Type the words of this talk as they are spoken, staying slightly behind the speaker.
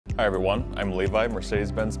Hi everyone, I'm Levi,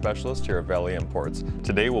 Mercedes-Benz Specialist here at Valley Imports.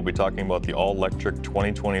 Today we'll be talking about the all-electric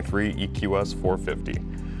 2023 EQS 450.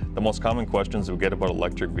 The most common questions we get about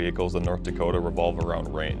electric vehicles in North Dakota revolve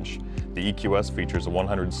around range. The EQS features a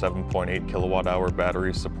 107.8 kilowatt-hour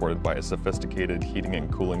battery supported by a sophisticated heating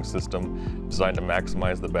and cooling system designed to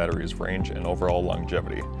maximize the battery's range and overall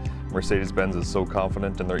longevity. Mercedes-Benz is so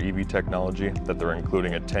confident in their EV technology that they're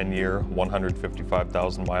including a 10-year,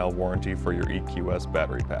 155,000-mile warranty for your EQS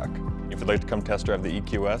battery pack. If you'd like to come test drive the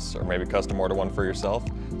EQS or maybe custom order one for yourself,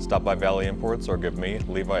 stop by Valley Imports or give me,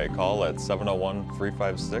 Levi, a call at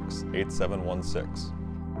 701-356-8716.